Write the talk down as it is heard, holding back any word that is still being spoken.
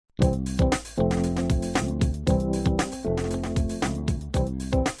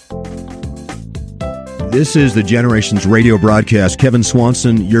This is the Generations radio broadcast. Kevin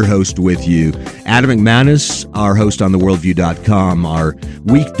Swanson, your host with you. Adam McManus, our host on theworldview.com. Our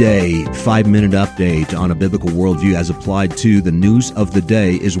weekday 5-minute update on a biblical worldview as applied to the news of the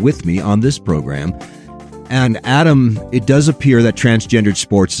day is with me on this program. And Adam, it does appear that transgendered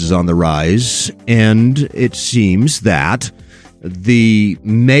sports is on the rise, and it seems that the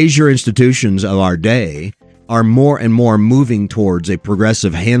major institutions of our day are more and more moving towards a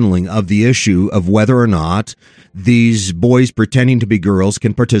progressive handling of the issue of whether or not these boys pretending to be girls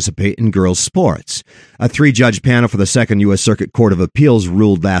can participate in girls' sports. A 3-judge panel for the Second U.S. Circuit Court of Appeals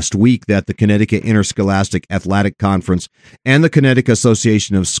ruled last week that the Connecticut Interscholastic Athletic Conference and the Connecticut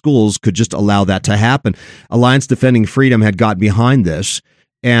Association of Schools could just allow that to happen. Alliance Defending Freedom had got behind this,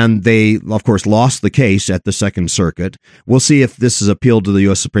 and they, of course, lost the case at the Second Circuit. We'll see if this is appealed to the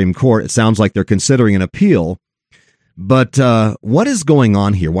U.S. Supreme Court. It sounds like they're considering an appeal. But what is going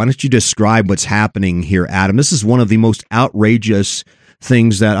on here? Why don't you describe what's happening here, Adam? This is one of the most outrageous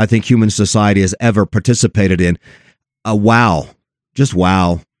things that I think human society has ever participated in. Wow. Just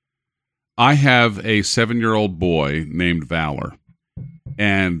wow. I have a 7-year-old boy named Valor.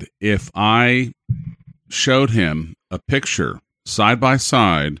 And if I showed him a picture side by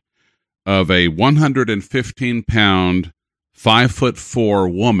side of a 115-pound,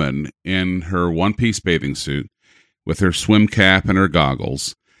 5'4" woman in her one-piece bathing suit with her swim cap and her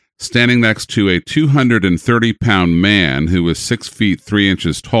goggles, standing next to a 230-pound man who was 6 feet 3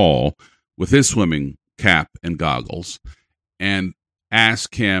 inches tall with his swimming cap and goggles, and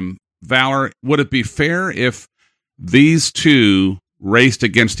ask him, Valor, would it be fair if these two raced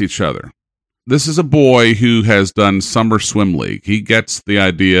against each other? This is a boy who has done summer swim league. He gets the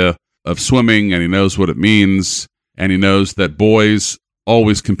idea of swimming, and he knows what it means, and he knows that boys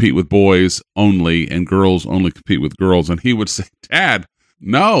always compete with boys only, and girls only compete with girls. And he would say, Dad,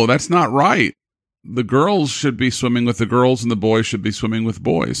 no, that's not right. The girls should be swimming with the girls, and the boys should be swimming with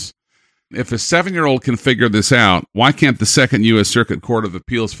boys. If a 7-year-old can figure this out, why can't the Second U.S. Circuit Court of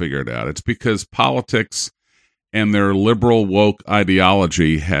Appeals figure it out? It's because politics and their liberal woke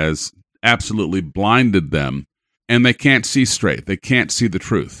ideology has absolutely blinded them, and they can't see straight. They can't see the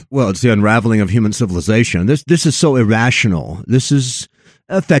truth. Well, it's the unraveling of human civilization. This is so irrational. This is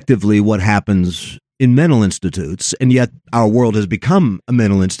effectively what happens in mental institutes, and yet our world has become a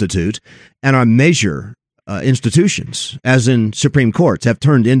mental institute, and our major institutions, as in Supreme Courts, have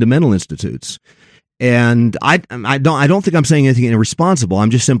turned into mental institutes. And I don't think I'm saying anything irresponsible.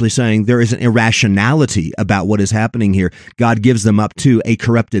 I'm just simply saying there is an irrationality about what is happening here. God gives them up to a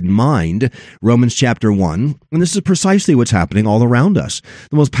corrupted mind, Romans chapter 1. And this is precisely what's happening all around us.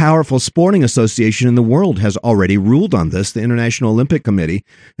 The most powerful sporting association in the world has already ruled on this. The International Olympic Committee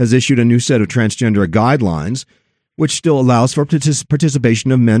has issued a new set of transgender guidelines, which still allows for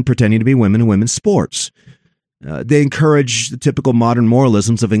participation of men pretending to be women in women's sports. They encourage the typical modern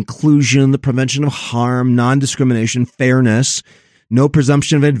moralisms of inclusion, the prevention of harm, non-discrimination, fairness, no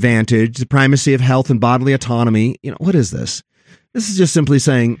presumption of advantage, the primacy of health and bodily autonomy. What is this? This is just simply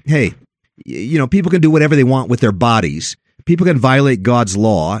saying, hey, people can do whatever they want with their bodies. People can violate God's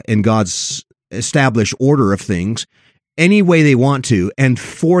law and God's established order of things any way they want to. And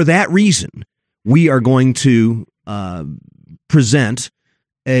for that reason, we are going to present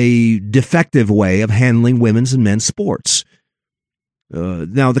a defective way of handling women's and men's sports.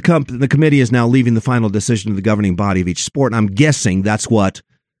 Now, the committee is now leaving the final decision to the governing body of each sport, and I'm guessing that's what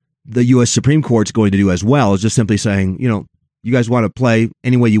the U.S. Supreme Court's going to do as well, is just simply saying, you guys want to play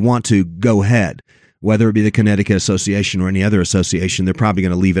any way you want to, go ahead. Whether it be the Connecticut Association or any other association, they're probably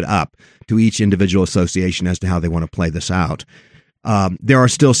going to leave it up to each individual association as to how they want to play this out. There are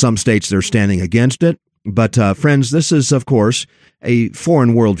still some states that are standing against it. But friends, this is, of course, a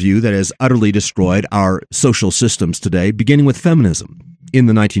foreign worldview that has utterly destroyed our social systems today, beginning with feminism in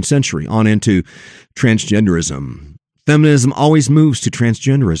the 19th century on into transgenderism. Feminism always moves to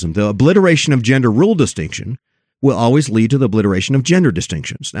transgenderism. The obliteration of gender role distinction will always lead to the obliteration of gender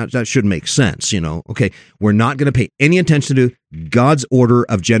distinctions. Now, that should make sense, Okay, we're not going to pay any attention to God's order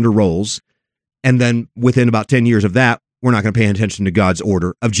of gender roles, and then within about 10 years of that, we're not going to pay attention to God's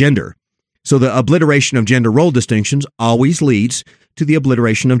order of gender. So the obliteration of gender role distinctions always leads to the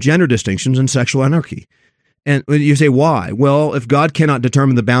obliteration of gender distinctions and sexual anarchy. And you say, why? Well, if God cannot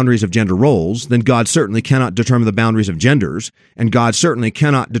determine the boundaries of gender roles, then God certainly cannot determine the boundaries of genders, and God certainly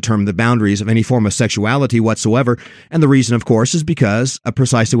cannot determine the boundaries of any form of sexuality whatsoever. And the reason, of course, is because of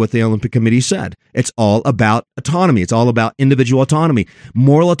precisely what the Olympic Committee said. It's all about autonomy. It's all about individual autonomy.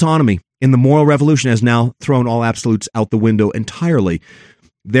 Moral autonomy in the moral revolution has now thrown all absolutes out the window entirely.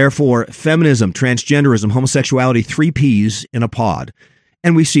 Therefore, feminism, transgenderism, homosexuality, 3 Ps in a pod.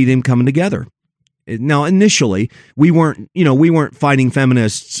 And we see them coming together. Now, initially, we weren't fighting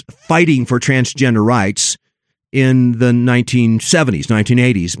feminists fighting for transgender rights in the 1970s,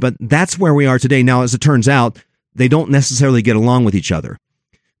 1980s, but that's where we are today. Now, as it turns out, they don't necessarily get along with each other.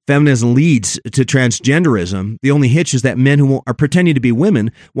 Feminism leads to transgenderism. The only hitch is that men who are pretending to be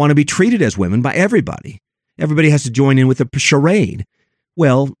women want to be treated as women by everybody. Everybody has to join in with the charade.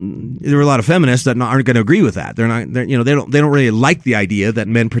 Well, there are a lot of feminists that aren't going to agree with that. They don't really like the idea that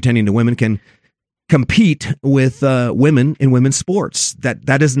men pretending to women can compete with women in women's sports.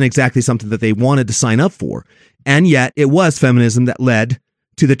 That isn't exactly something that they wanted to sign up for. And yet it was feminism that led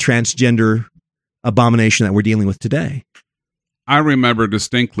to the transgender abomination that we're dealing with today. I remember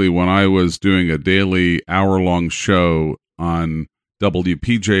distinctly when I was doing a daily hour-long show on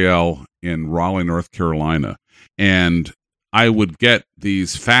WPJL in Raleigh, North Carolina, and I would get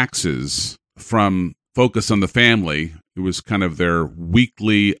these faxes from Focus on the Family. It was kind of their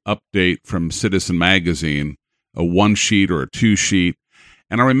weekly update from Citizen Magazine, a 1-sheet or a 2-sheet.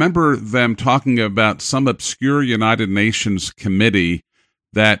 And I remember them talking about some obscure United Nations committee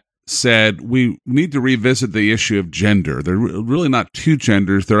that said, we need to revisit the issue of gender. They're really not 2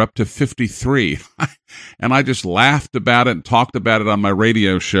 genders. They're up to 53. And I just laughed about it and talked about it on my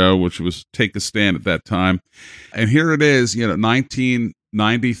radio show, which was Take a Stand at that time. And here it is,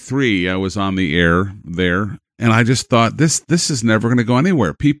 1993, I was on the air there. And I just thought, this is never going to go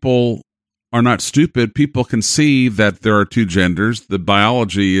anywhere. People are not stupid. People can see that there are 2 genders. The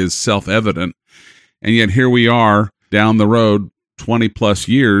biology is self-evident. And yet here we are down the road 20 plus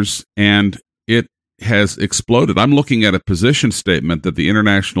years, and it has exploded. I'm looking at a position statement that the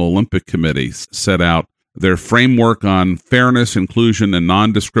International Olympic Committee set out, their framework on fairness, inclusion, and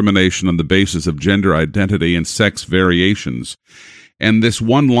non-discrimination on the basis of gender identity and sex variations. And this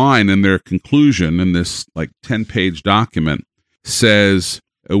one line in their conclusion in this 10-page document says,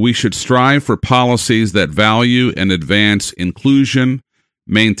 we should strive for policies that value and advance inclusion,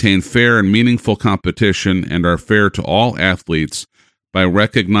 maintain fair and meaningful competition, and are fair to all athletes by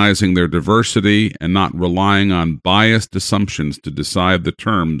recognizing their diversity and not relying on biased assumptions to decide the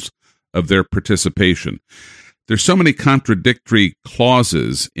terms of their participation. There's so many contradictory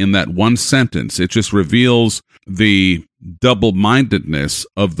clauses in that one sentence. It just reveals the double-mindedness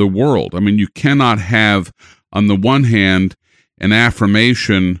of the world. I mean, you cannot have, on the one hand, an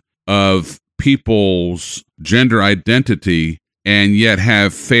affirmation of people's gender identity and yet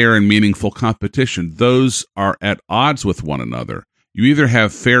have fair and meaningful competition. Those are at odds with one another. You either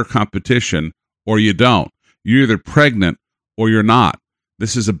have fair competition or you don't. You're either pregnant or you're not.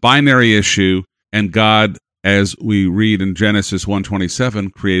 This is a binary issue, and God, as we read in Genesis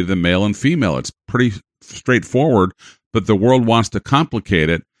 1:27, created the male and female. It's pretty straightforward, but the world wants to complicate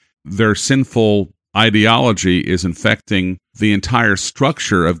it. Their sinful ideology is infecting the entire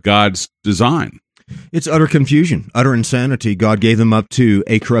structure of God's design. It's utter confusion, utter insanity. God gave them up to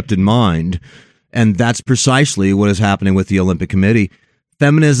a corrupted mind, and that's precisely what is happening with the Olympic Committee.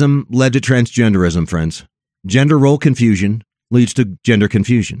 Feminism led to transgenderism, friends. Gender role confusion leads to gender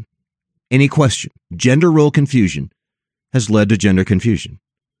confusion. Any question, gender role confusion has led to gender confusion.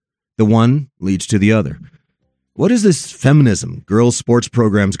 The one leads to the other. What is this feminism? Girls' sports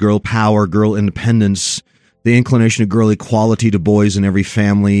programs, girl power, girl independence, the inclination of girl equality to boys in every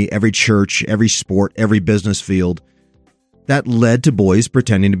family, every church, every sport, every business field. That led to boys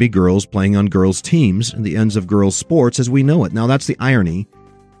pretending to be girls playing on girls' teams and the ends of girls' sports as we know it. Now, that's the irony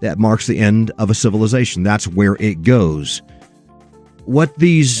that marks the end of a civilization. That's where it goes. What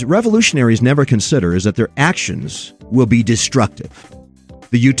these revolutionaries never consider is that their actions will be destructive.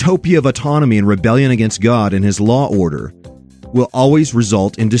 The utopia of autonomy and rebellion against God and his law order will always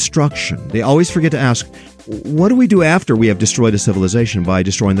result in destruction. They always forget to ask, what do we do after we have destroyed a civilization by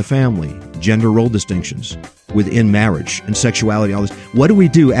destroying the family, gender role distinctions within marriage and sexuality, all this? What do we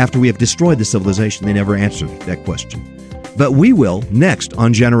do after we have destroyed the civilization? They never answer that question. But we will next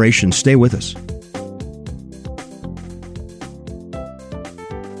on Generation. Stay with us.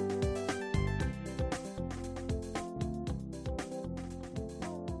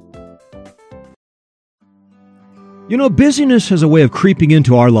 You know, busyness has a way of creeping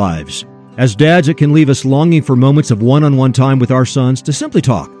into our lives. As dads, it can leave us longing for moments of one-on-one time with our sons to simply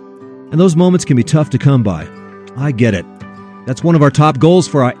talk. And those moments can be tough to come by. I get it. That's one of our top goals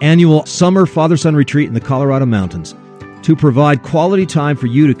for our annual summer father-son retreat in the Colorado Mountains, to provide quality time for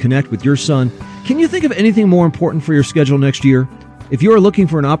you to connect with your son. Can you think of anything more important for your schedule next year? If you are looking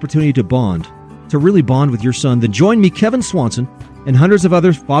for an opportunity to bond, to really bond with your son, then join me, Kevin Swanson, and hundreds of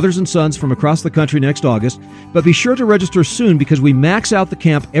other fathers and sons from across the country next August. But be sure to register soon because we max out the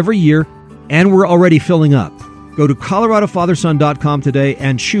camp every year, and we're already filling up. Go to coloradofatherson.com today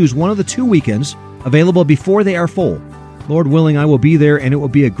and choose one of the 2 weekends available before they are full. Lord willing, I will be there, and it will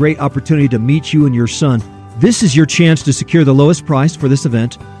be a great opportunity to meet you and your son. This is your chance to secure the lowest price for this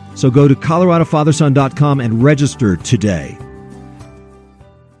event, so go to coloradofatherson.com and register today.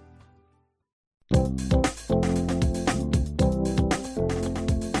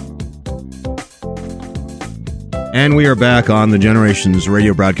 And we are back on the Generations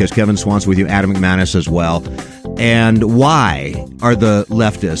radio broadcast. Kevin Swanson with you, Adam McManus as well. And why are the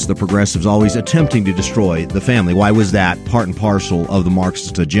leftists, the progressives, always attempting to destroy the family? Why was that part and parcel of the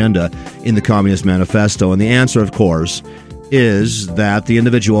Marxist agenda in the Communist Manifesto? And the answer, of course, is that the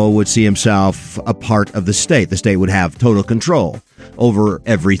individual would see himself a part of the state. The state would have total control over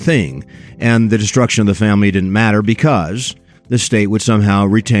everything. And the destruction of the family didn't matter because the state would somehow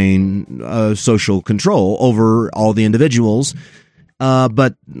retain social control over all the individuals.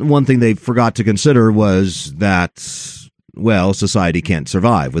 But one thing they forgot to consider was that, well, society can't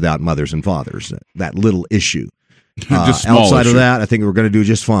survive without mothers and fathers. That little issue. Outside of that, I think we're going to do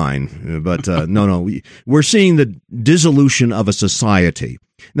just fine. But no, we're seeing the dissolution of a society.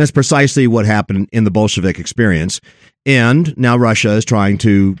 And that's precisely what happened in the Bolshevik experience. And now Russia is trying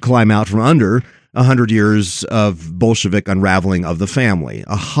to climb out from under 100 years of Bolshevik unraveling of the family.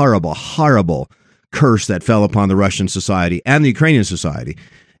 A horrible, horrible curse that fell upon the Russian society and the Ukrainian society.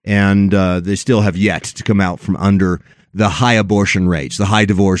 And they still have yet to come out from under the high abortion rates, the high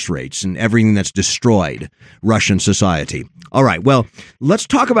divorce rates, and everything that's destroyed Russian society. All right, well, let's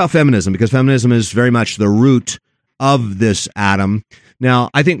talk about feminism, because feminism is very much the root of this, Adam. Now,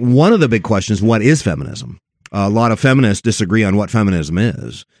 I think one of the big questions, what is feminism? A lot of feminists disagree on what feminism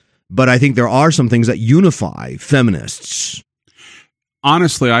is, but I think there are some things that unify feminists.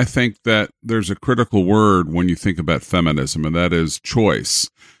 Honestly, I think that there's a critical word when you think about feminism, and that is choice.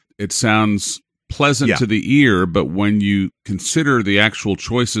 It sounds pleasant to the ear, but when you consider the actual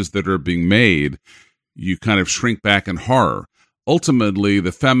choices that are being made, you kind of shrink back in horror. Ultimately,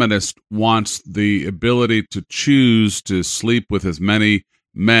 the feminist wants the ability to choose to sleep with as many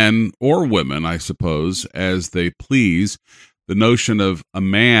men or women, I suppose, as they please. The notion of a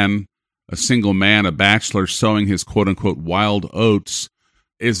man, a single man, a bachelor, sowing his quote-unquote wild oats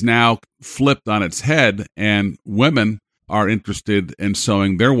is now flipped on its head, and women are interested in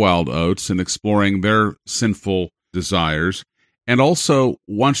sowing their wild oats and exploring their sinful desires. And also,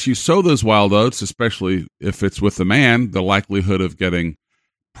 once you sow those wild oats, especially if it's with a man, the likelihood of getting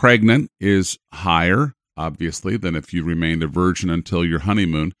pregnant is higher, obviously, than if you remained a virgin until your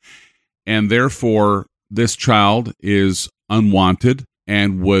honeymoon. And therefore, this child is unwanted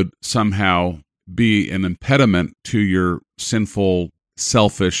and would somehow be an impediment to your sinful,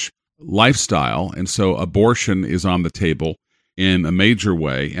 selfish lifestyle. And so abortion is on the table in a major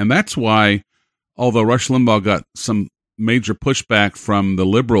way. And that's why, although Rush Limbaugh got some major pushback from the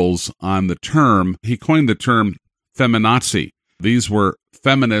liberals on the term, he coined the term feminazi. These were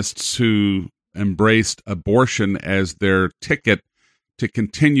feminists who embraced abortion as their ticket to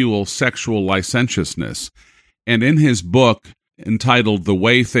continual sexual licentiousness. And in his book, entitled The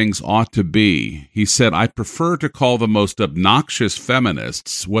Way Things Ought to Be, he said, I prefer to call the most obnoxious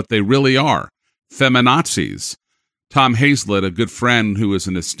feminists what they really are, feminazis. Tom Hazlett, a good friend who is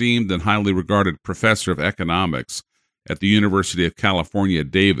an esteemed and highly regarded professor of economics at the University of California,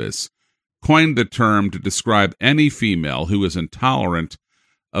 Davis, coined the term to describe any female who is intolerant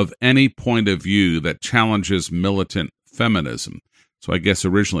of any point of view that challenges militant feminism. So I guess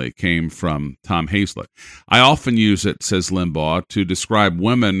originally it came from Tom Hazlett. I often use it, says Limbaugh, to describe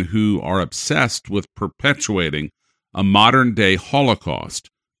women who are obsessed with perpetuating a modern-day Holocaust,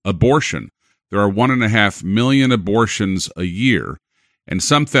 abortion. There are 1.5 million abortions a year, and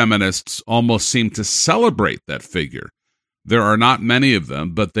some feminists almost seem to celebrate that figure. There are not many of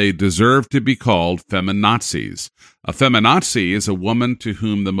them, but they deserve to be called feminazis. A feminazi is a woman to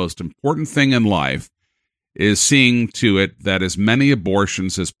whom the most important thing in life is seeing to it that as many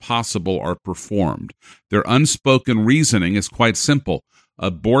abortions as possible are performed. Their unspoken reasoning is quite simple.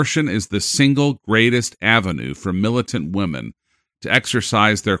 Abortion is the single greatest avenue for militant women to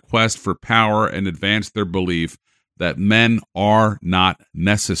exercise their quest for power and advance their belief that men are not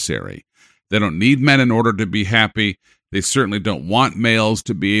necessary. They don't need men in order to be happy. They certainly don't want males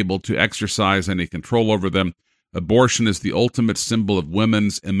to be able to exercise any control over them. Abortion is the ultimate symbol of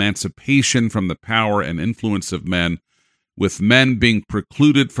women's emancipation from the power and influence of men, with men being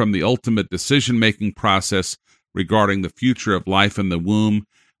precluded from the ultimate decision-making process regarding the future of life in the womb.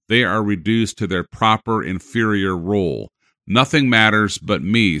 They are reduced to their proper inferior role. Nothing matters but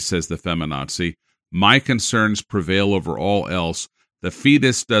me, says the feminazi. My concerns prevail over all else. The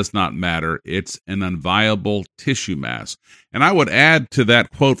fetus does not matter. It's an unviable tissue mass. And I would add to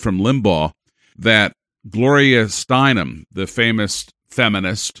that quote from Limbaugh that Gloria Steinem, the famous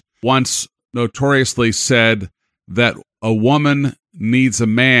feminist, once notoriously said that a woman needs a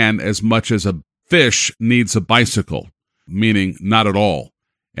man as much as a fish needs a bicycle, meaning not at all.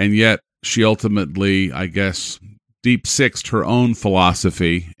 And yet she ultimately, I guess, deep-sixed her own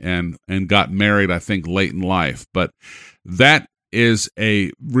philosophy and got married, I think, late in life. But that is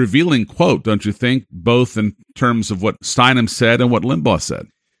a revealing quote, don't you think, both in terms of what Steinem said and what Limbaugh said?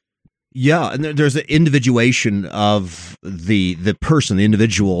 Yeah, and there's an individuation of the person, the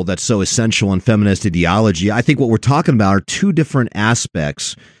individual, that's so essential in feminist ideology. I think what we're talking about are two different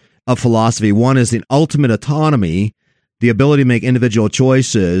aspects of philosophy. One is the ultimate autonomy, the ability to make individual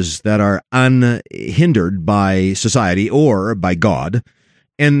choices that are unhindered by society or by God.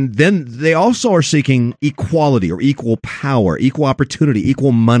 And then they also are seeking equality or equal power, equal opportunity,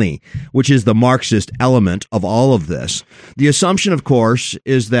 equal money, which is the Marxist element of all of this. The assumption, of course,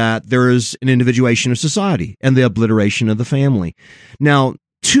 is that there is an individuation of society and the obliteration of the family. Now,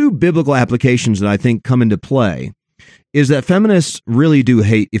 two biblical applications that I think come into play is that feminists really do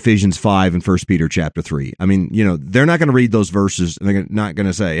hate Ephesians 5 and 1 Peter chapter 3. I mean, they're not going to read those verses and they're not going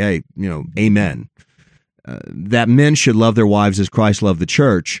to say, hey, amen. That men should love their wives as Christ loved the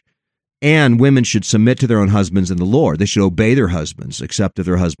church, and women should submit to their own husbands in the Lord. They should obey their husbands, except if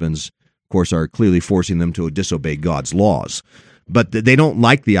their husbands, of course, are clearly forcing them to disobey God's laws. But they don't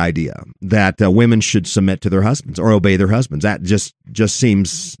like the idea that women should submit to their husbands or obey their husbands. That just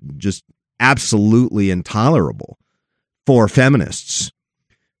seems just absolutely intolerable for feminists,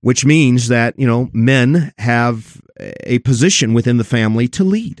 which means that, men have a position within the family to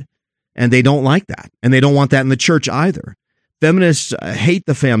lead. And they don't like that. And they don't want that in the church either. Feminists hate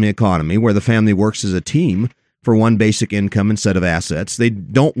the family economy, where the family works as a team for one basic income instead of assets. They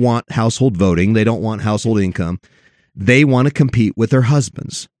don't want household voting. They don't want household income. They want to compete with their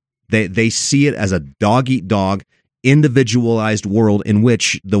husbands. They see it as a dog-eat-dog, individualized world in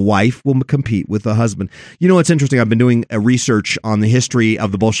which the wife will compete with the husband. It's interesting. I've been doing a research on the history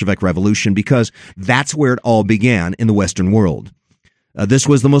of the Bolshevik Revolution because that's where it all began in the Western world. This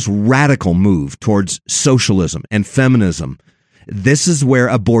was the most radical move towards socialism and feminism. This is where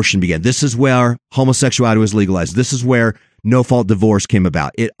abortion began. This is where homosexuality was legalized. This is where no-fault divorce came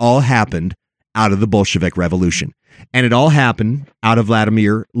about. It all happened out of the Bolshevik Revolution. And it all happened out of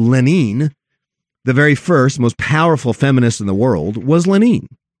Vladimir Lenin. The very first, most powerful feminist in the world was Lenin.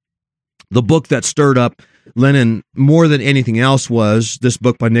 The book that stirred up Lenin more than anything else was this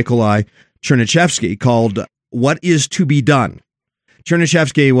book by Nikolai Chernyshevsky called What is to be Done?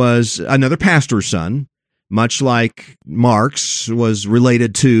 Chernyshevsky was another pastor's son, much like Marx was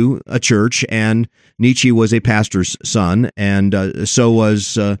related to a church, and Nietzsche was a pastor's son, and so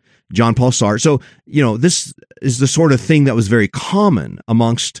was John Paul Sartre. So, this is the sort of thing that was very common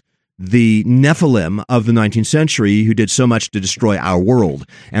amongst the Nephilim of the 19th century who did so much to destroy our world.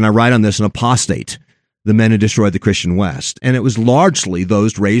 And I write on this in Apostate, the men who destroyed the Christian West. And it was largely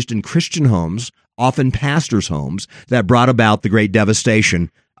those raised in Christian homes, often pastors' homes, that brought about the great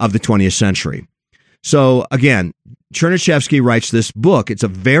devastation of the 20th century. So again, Chernyshevsky writes this book. It's a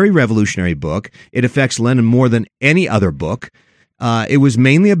very revolutionary book. It affects Lenin more than any other book. It was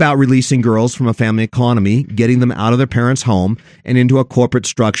mainly about releasing girls from a family economy, getting them out of their parents' home and into a corporate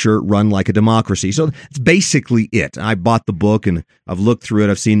structure run like a democracy. So it's basically it. I bought the book and I've looked through it.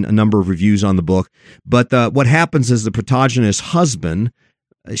 I've seen a number of reviews on the book. But what happens is the protagonist's husband,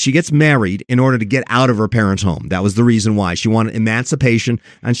 she gets married in order to get out of her parents' home. That was the reason why. She wanted emancipation,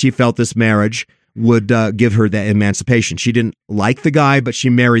 and she felt this marriage would give her that emancipation. She didn't like the guy, but she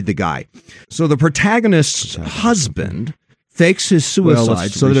married the guy. So the protagonist's husband fakes his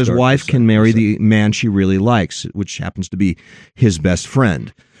suicide so that his wife can marry the man she really likes, which happens to be his best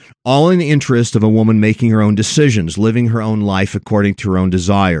friend. All in the interest of a woman making her own decisions, living her own life according to her own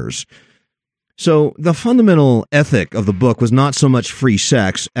desires. So the fundamental ethic of the book was not so much free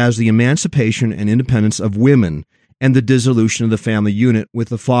sex as the emancipation and independence of women and the dissolution of the family unit with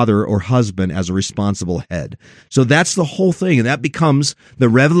the father or husband as a responsible head. So that's the whole thing, and that becomes the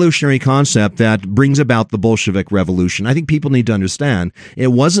revolutionary concept that brings about the Bolshevik Revolution. I think people need to understand it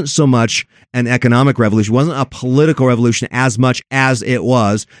wasn't so much an economic revolution, it wasn't a political revolution as much as it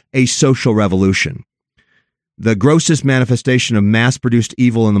was a social revolution. The grossest manifestation of mass-produced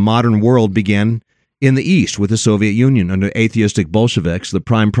evil in the modern world began in the East with the Soviet Union under atheistic Bolsheviks, the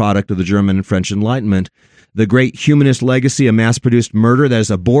prime product of the German and French Enlightenment. The great humanist legacy of mass-produced murder, that is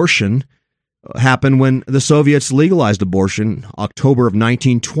abortion, happened when the Soviets legalized abortion, October of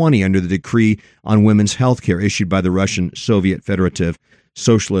 1920, under the Decree on Women's Health Care issued by the Russian Soviet Federative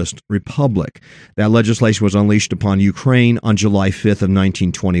Socialist Republic. That legislation was unleashed upon Ukraine on July 5th of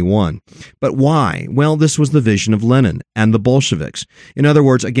 1921. But why? Well, this was the vision of Lenin and the Bolsheviks. In other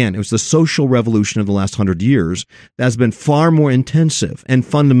words, again, it was the social revolution of the last 100 years that has been far more intensive and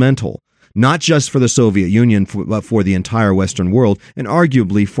fundamental, not just for the Soviet Union, but for the entire Western world, and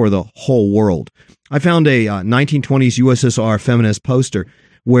arguably for the whole world. I found a 1920s USSR feminist poster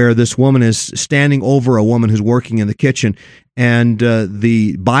where this woman is standing over a woman who's working in the kitchen, and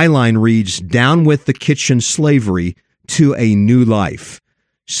the byline reads, "Down with the kitchen slavery to a new life."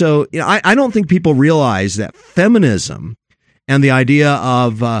 So I don't think people realize that feminism and the idea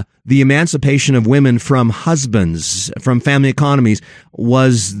of the emancipation of women from husbands, from family economies,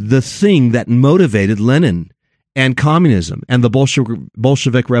 was the thing that motivated Lenin and communism and the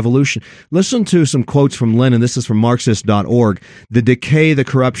Bolshevik Revolution. Listen to some quotes from Lenin. This is from Marxist.org. "The decay, the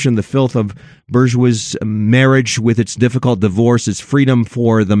corruption, the filth of bourgeois marriage with its difficult divorce, its freedom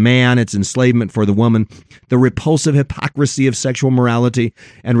for the man, its enslavement for the woman, the repulsive hypocrisy of sexual morality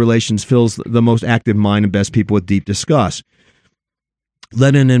and relations fills the most active mind and best people with deep disgust."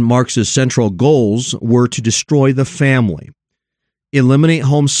 Lenin and Marx's central goals were to destroy the family, eliminate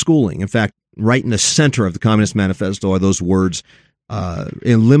homeschooling. In fact, right in the center of the Communist Manifesto are those words,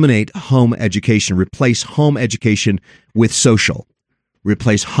 eliminate home education, replace home education with social.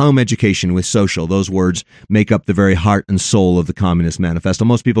 Replace home education with social. Those words make up the very heart and soul of the Communist Manifesto.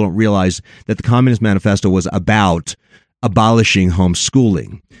 Most people don't realize that the Communist Manifesto was about abolishing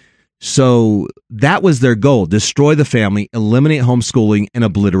homeschooling. So that was their goal: destroy the family, eliminate homeschooling, and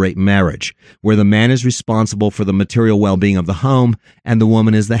obliterate marriage, where the man is responsible for the material well-being of the home and the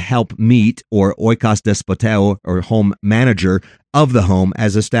woman is the helpmeet, or oikos despoteo, or home manager of the home,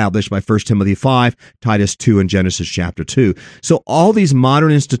 as established by 1 Timothy 5, Titus 2, and Genesis chapter 2. So all these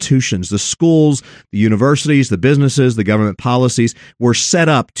modern institutions, the schools, the universities, the businesses, the government policies, were set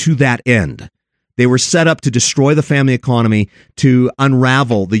up to that end. They were set up to destroy the family economy, to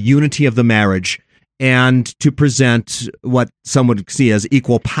unravel the unity of the marriage, and to present what some would see as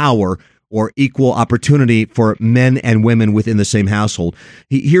equal power or equal opportunity for men and women within the same household.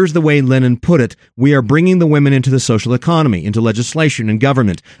 Here's the way Lenin put it: we are bringing the women into the social economy, into legislation and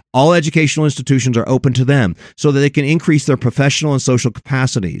government. All educational institutions are open to them so that they can increase their professional and social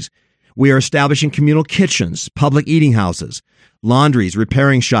capacities. We are establishing communal kitchens, public eating houses, laundries,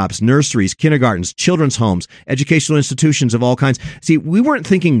 repairing shops, nurseries, kindergartens, children's homes, educational institutions of all kinds. See, we weren't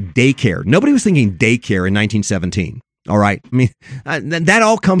thinking daycare. Nobody was thinking daycare in 1917. All right. I mean, that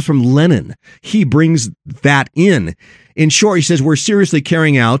all comes from Lenin. He brings that in. In short, he says, we're seriously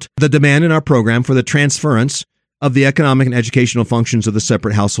carrying out the demand in our program for the transference of the economic and educational functions of the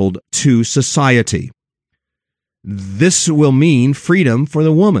separate household to society. This will mean freedom for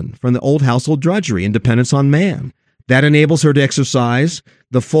the woman from the old household drudgery and dependence on man. That enables her to exercise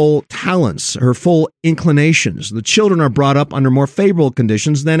the full talents, her full inclinations. The children are brought up under more favorable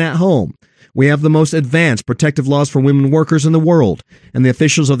conditions than at home. We have the most advanced protective laws for women workers in the world, and the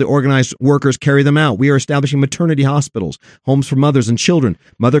officials of the organized workers carry them out. We are establishing maternity hospitals, homes for mothers and children,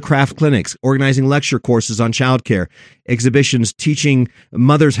 mothercraft clinics, organizing lecture courses on childcare, exhibitions teaching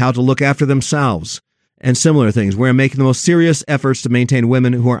mothers how to look after themselves, and similar things. We're making the most serious efforts to maintain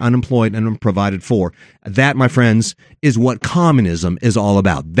women who are unemployed and unprovided for. That, my friends, is what communism is all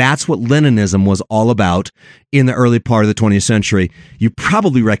about. That's what Leninism was all about in the early part of the 20th century. You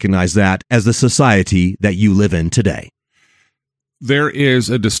probably recognize that as the society that you live in today. There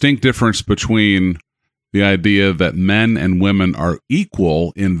is a distinct difference between the idea that men and women are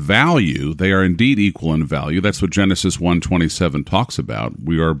equal in value. They are indeed equal in value. That's what Genesis 1:27 talks about.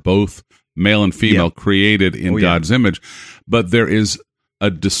 We are both male and female, created in God's image. But there is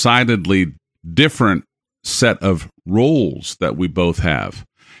a decidedly different set of roles that we both have.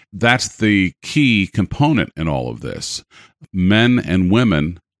 That's the key component in all of this. Men and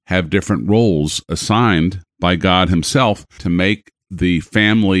women have different roles assigned by God himself to make the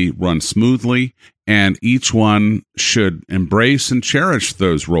family run smoothly, and each one should embrace and cherish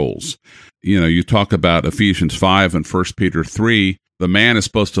those roles. You know, you talk about Ephesians 5 and 1 Peter 3. The man is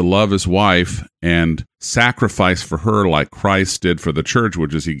supposed to love his wife and sacrifice for her like Christ did for the church,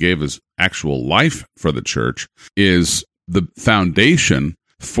 which is he gave his actual life for the church, is the foundation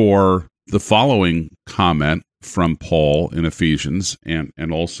for the following comment from Paul in Ephesians and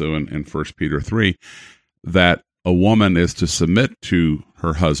also in 1 Peter 3, that a woman is to submit to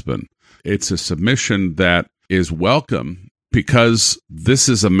her husband. It's a submission that is welcome because this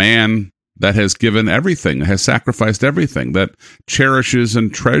is a man that has given everything, has sacrificed everything, that cherishes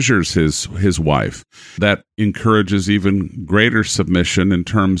and treasures his wife, that encourages even greater submission in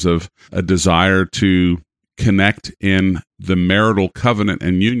terms of a desire to connect in the marital covenant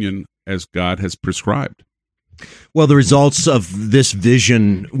and union as God has prescribed. Well, the results of this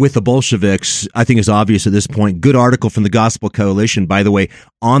vision with the Bolsheviks, I think, is obvious at this point. Good article from the Gospel Coalition, by the way,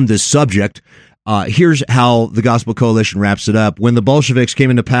 on this subject. Here's how the Gospel Coalition wraps it up. When the Bolsheviks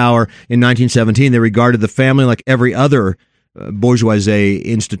came into power in 1917, they regarded the family like every other bourgeoisie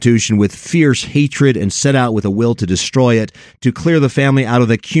institution with fierce hatred and set out with a will to destroy it. To clear the family out of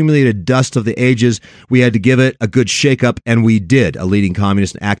the accumulated dust of the ages, we had to give it a good shakeup, and we did, a leading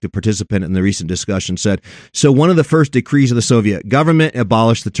communist and active participant in the recent discussion said. So one of the first decrees of the Soviet government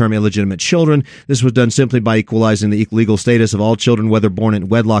abolished the term illegitimate children. This was done simply by equalizing the legal status of all children, whether born in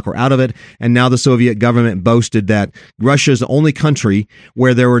wedlock or out of it. And now the Soviet government boasted that Russia is the only country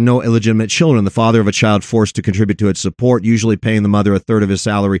where there were no illegitimate children. The father of a child forced to contribute to its support, usually paying the mother a third of his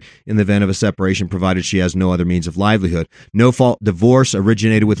salary in the event of a separation, provided she has no other means of livelihood. No-fault divorce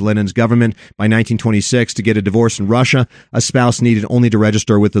originated with Lenin's government. By 1926, to get a divorce in Russia, a spouse needed only to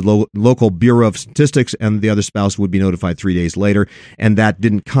register with the local Bureau of Statistics, and the other spouse would be notified 3 days later. And that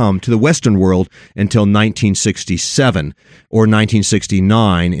didn't come to the Western world until 1967 or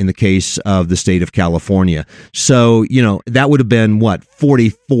 1969 in the case of the state of California. So, that would have been,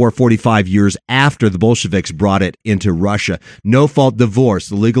 45 years after the Bolsheviks brought it into Russia. No-fault divorce,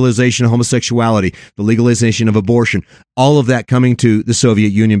 the legalization of homosexuality, the legalization of abortion, all of that coming to the Soviet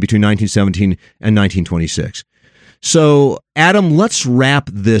Union between 1917 and 1926. So, Adam, let's wrap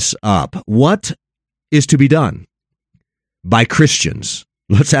this up. What is to be done by Christians?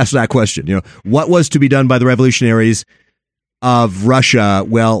 Let's ask that question. What was to be done by the revolutionaries of Russia?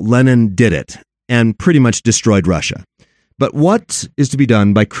 Well, Lenin did it and pretty much destroyed Russia. But what is to be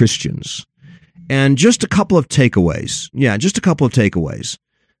done by Christians? And just a couple of takeaways.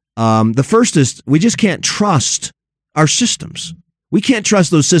 The first is we just can't trust our systems. We can't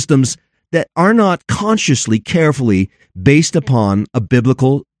trust those systems that are not consciously, carefully based upon a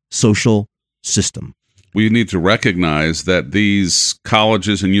biblical social system. We need to recognize that these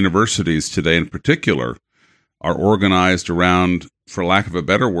colleges and universities today in particular are organized around, for lack of a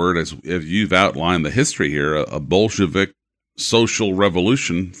better word, as you've outlined the history here, a Bolshevik social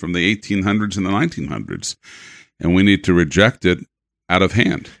revolution from the 1800s and the 1900s. And we need to reject it out of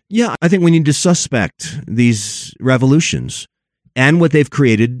hand. Yeah, I think we need to suspect these revolutions and what they've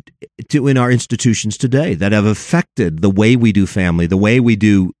created in our institutions today that have affected the way we do family, the way we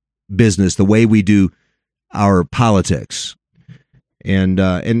do business, the way we do our politics. And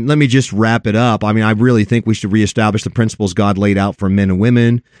let me just wrap it up. I mean, I really think we should reestablish the principles God laid out for men and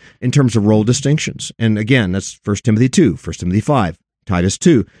women in terms of role distinctions. And again, that's 1 Timothy 2, 1 Timothy 5, Titus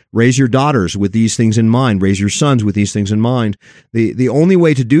 2. Raise your daughters with these things in mind. Raise your sons with these things in mind. The only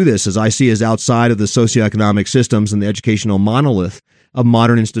way to do this, as I see, is outside of the socioeconomic systems and the educational monolith of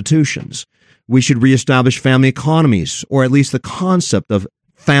modern institutions. We should reestablish family economies, or at least the concept of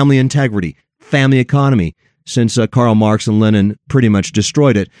family integrity, family economy, since Karl Marx and Lenin pretty much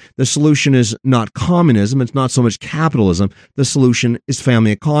destroyed it. The solution is not communism. It's not so much capitalism. The solution is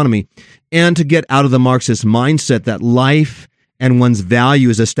family economy. And to get out of the Marxist mindset that life and one's value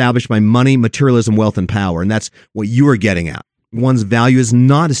is established by money, materialism, wealth, and power. And that's what you are getting at. One's value is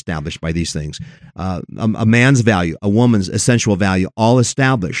not established by these things. A man's value, a woman's essential value, all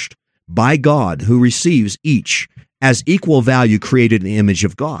established by God, who receives each as equal value created in the image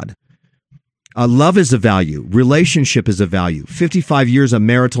of God. Love is a value. Relationship is a value. 55 years of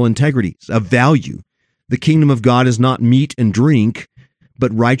marital integrity is a value. The kingdom of God is not meat and drink,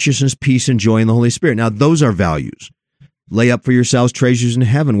 but righteousness, peace, and joy in the Holy Spirit. Now, those are values. Lay up for yourselves treasures in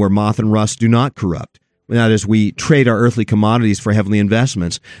heaven where moth and rust do not corrupt. That is, we trade our earthly commodities for heavenly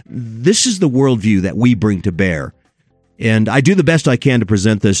investments. This is the worldview that we bring to bear. And I do the best I can to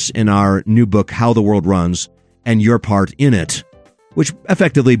present this in our new book, How the World Runs, and Your Part in It, which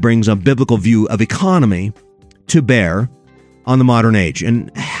effectively brings a biblical view of economy to bear on the modern age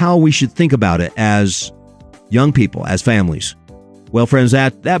and how we should think about it as young people, as families. Well, friends,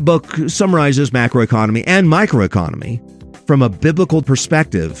 that book summarizes macroeconomy and microeconomy from a biblical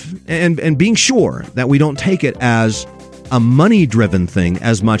perspective and being sure that we don't take it as a money-driven thing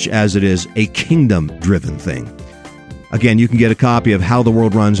as much as it is a kingdom-driven thing. Again, you can get a copy of How the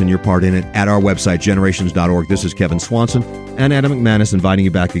World Runs and Your Part in It at our website, generations.org. This is Kevin Swanson and Adam McManus inviting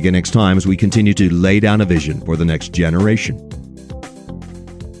you back again next time as we continue to lay down a vision for the next generation.